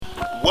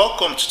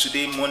Welcome to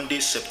today, Monday,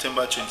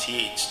 September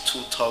 28th,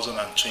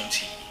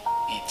 2020.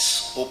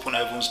 It's Open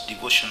Heavens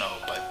Devotional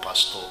by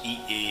Pastor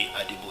E.A.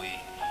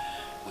 Adeboye.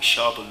 We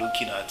shall be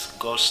looking at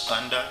God's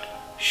standard,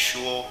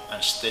 sure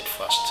and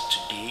steadfast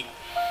today.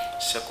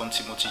 2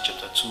 Timothy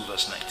chapter 2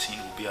 verse 19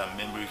 will be our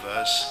memory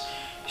verse.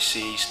 It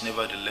says,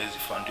 "Nevertheless, the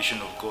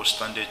foundation of God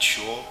standeth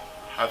sure,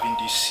 having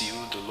this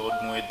seal, the Lord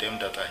knoweth them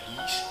that are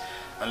his.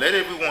 And let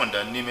everyone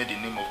that nameth the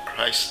name of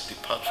Christ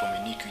depart from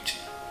iniquity."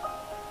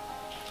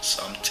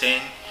 Psalm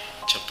 10,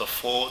 chapter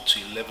 4 to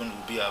 11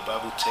 will be our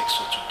Bible text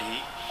for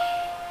today.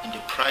 "In the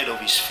pride of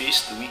his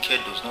face, the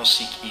wicked does not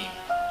seek him.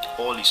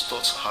 All his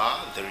thoughts are,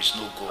 there is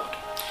no God.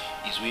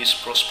 His ways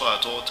prosper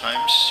at all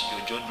times.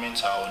 Your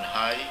judgments are on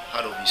high,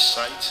 out of his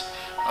sight.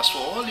 As for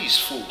all his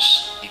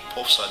foes, he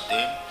puffs at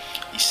them.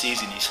 He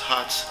says in his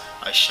heart,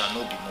 I shall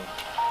not be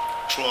moved.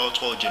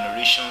 Throughout all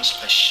generations,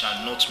 I shall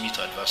not meet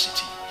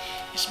adversity.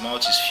 His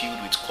mouth is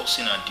filled with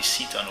cursing and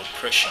deceit and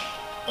oppression.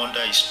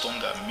 Under his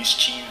tongue are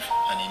mischief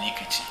and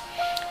iniquity.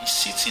 He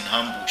sits in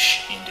ambush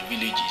in the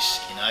villages.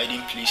 In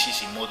hiding places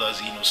he murders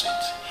the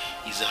innocent.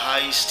 His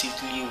eyes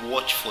stealthily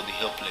watch for the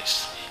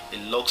helpless. He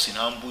lurks in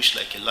ambush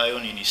like a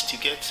lion in his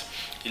thicket.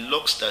 He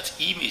lurks that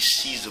he may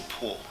seize the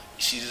poor.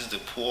 He seizes the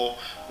poor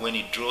when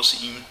he draws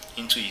him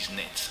into his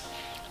net.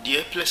 The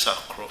helpless are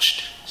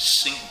crushed,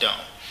 sink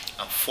down,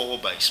 and fall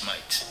by his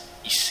might.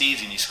 He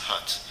says in his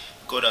heart,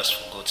 God has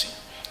forgotten.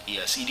 He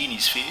has hidden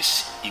his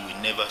face, he will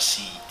never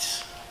see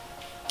it."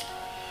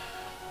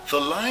 The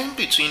line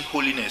between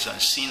holiness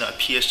and sin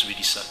appears to be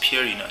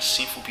disappearing as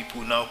sinful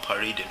people now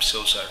parade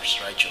themselves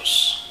as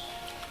righteous.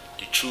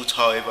 The truth,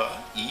 however,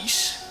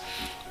 is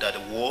that the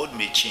world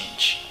may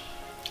change,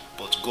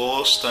 but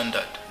God's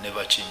standard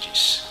never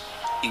changes.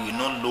 He will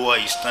not lower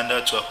his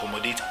standard to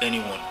accommodate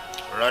anyone.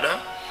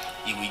 Rather,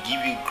 he will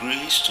give you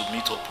grace to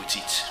meet up with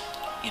it.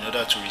 In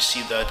order to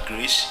receive that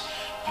grace,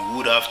 you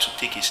would have to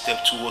take a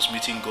step towards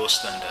meeting God's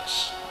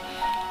standards.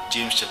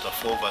 James chapter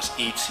 4 verse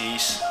 8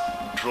 says,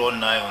 "Draw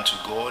nigh unto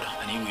God,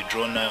 and he will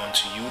draw nigh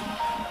unto you.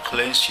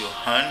 Cleanse your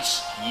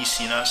hands, ye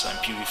sinners,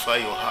 and purify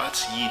your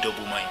hearts, ye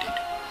double-minded."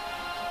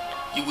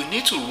 You will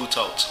need to root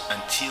out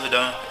and tear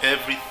down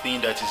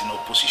everything that is in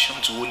opposition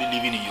to holy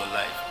living in your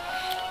life.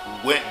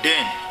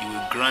 Then he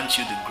will grant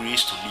you the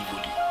grace to live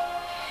holy.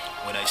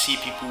 When I see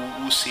people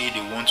who say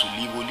they want to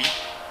live holy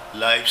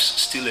lives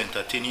still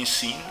entertaining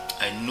sin,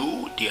 I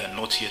know they are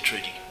not yet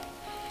ready.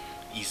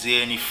 Is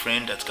there any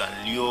friend that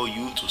can lure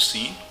you to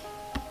sin?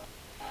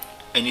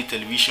 Any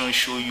television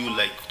show you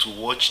like to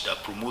watch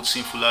that promotes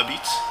sinful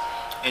habits?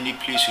 Any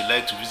place you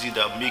like to visit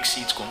that makes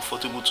it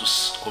comfortable to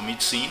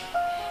commit sin?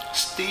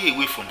 Stay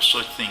away from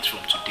such things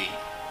from today.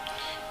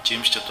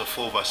 James chapter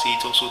 4 verse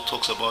 8 also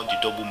talks about the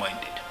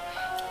double-minded.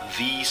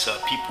 These are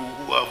people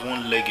who have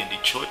one leg in the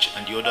church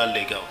and the other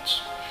leg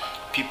out.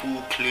 People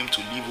who claim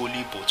to live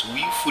holy but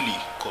willfully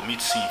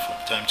commit sin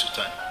from time to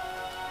time.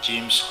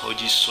 James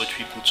urges such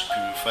people to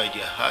purify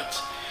their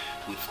hearts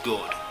with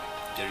God.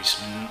 There is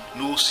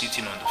no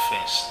sitting on the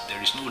fence.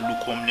 There is no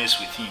lukewarmness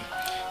with him.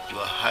 You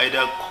are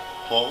either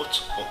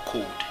hot or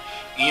cold,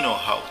 in or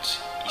out.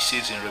 He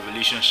says in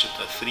Revelation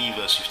chapter 3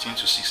 verse 15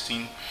 to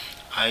 16,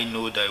 "I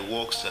know thy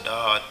works, that thou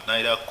art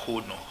neither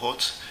cold nor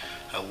hot.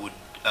 I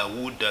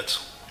would that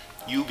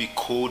you be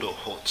cold or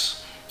hot.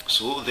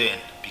 So then,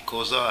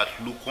 because thou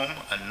art lukewarm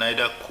and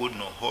neither cold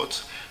nor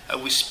hot, I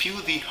will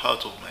spew thee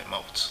out of my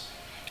mouth."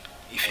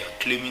 If you are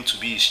claiming to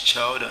be his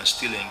child and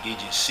still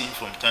engage in sin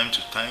from time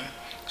to time,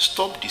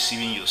 stop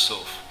deceiving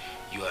yourself.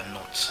 You are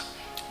not.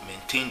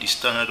 Maintain the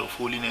standard of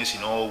holiness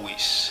in all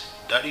ways.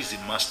 That is the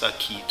master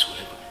key to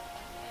heaven.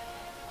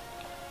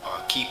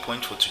 Our key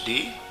point for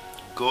today: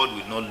 God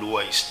will not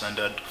lower his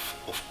standard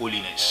of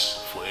holiness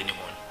for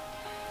anyone.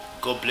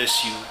 God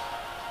bless you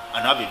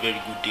and have a very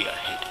good day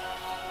ahead.